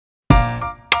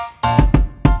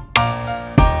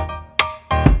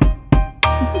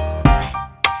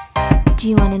Do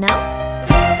you wanna know?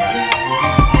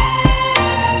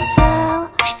 Well,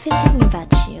 I've been thinking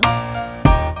about you,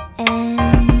 and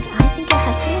I think I'll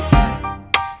have to listen.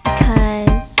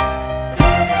 Because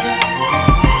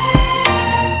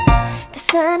the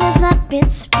sun is up,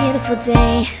 it's a beautiful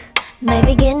day. My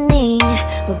beginning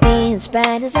will be as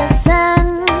bright as the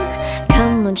sun.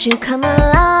 Come, won't you come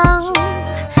along?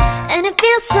 And it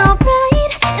feels so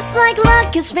bright, it's like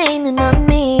luck is raining on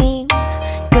me.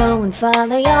 Go and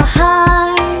follow your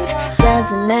heart,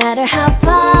 doesn't matter how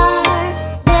far.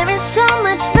 There is so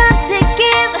much love to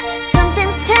give,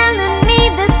 something's telling me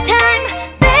this time.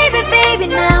 Baby, baby,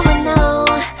 now I know.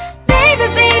 Baby,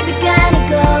 baby, gotta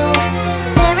go.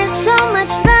 There is so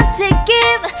much love to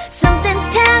give, something's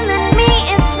telling me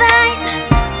it's right.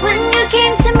 When you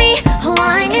came to me, oh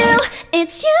I knew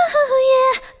it's you,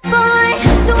 yeah, boy.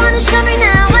 The one to show me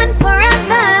now and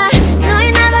forever. No,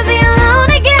 you'll never be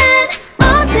alone again.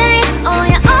 All day, oh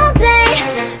yeah, all day.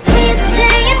 Please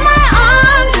stay in my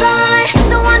arms, boy.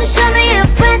 The one to show me if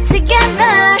we're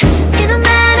together. It don't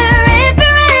matter if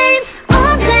it rains.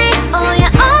 All day, oh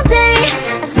yeah, all day.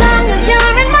 As long as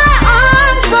you're in my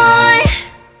arms, boy.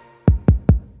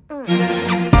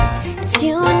 It's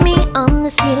you and me on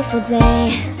this beautiful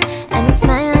day, and I'm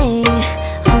smiling,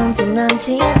 holding on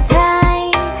to you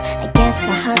tight. I guess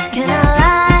our hearts can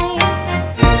align,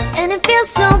 and it feels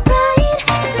so bright.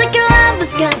 It's like your love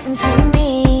has gotten to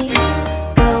me.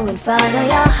 Go and follow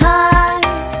your heart,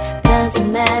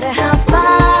 doesn't matter how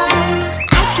far.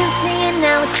 I can see it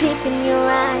now, it's deep in your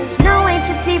eyes. No way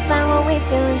to define what we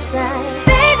feel inside.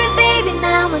 Baby, baby,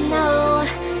 now I know.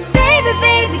 Baby,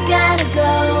 baby, gotta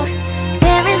go.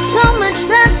 There is so much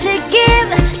love to give,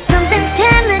 something's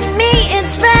telling me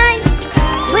it's right.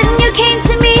 When you came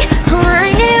to me, oh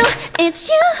I knew it's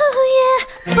you, yeah,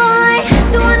 boy.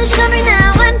 The one to show me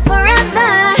now and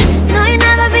forever. No, you'll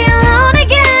never be alone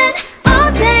again.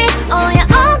 All day, oh yeah,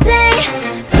 all day.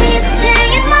 Please stay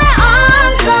in my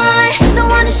arms, boy. The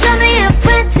one to show me if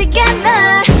we're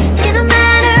together. It don't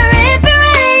matter if it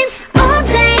rains. All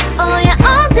day, oh yeah,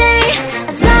 all day.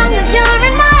 As long as you're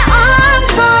in my arms,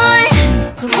 boy.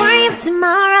 Don't worry of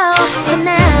tomorrow, for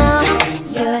now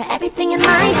you're everything in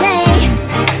my day.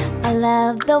 I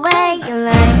love the way you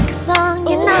like a song,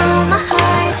 you know my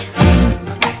heart.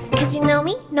 Cause you know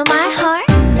me, know my heart.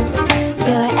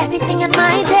 You're everything in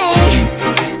my day.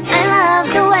 I love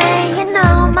the way you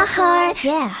know my heart.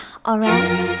 Yeah,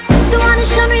 alright. The one to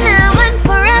show me now and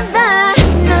forever.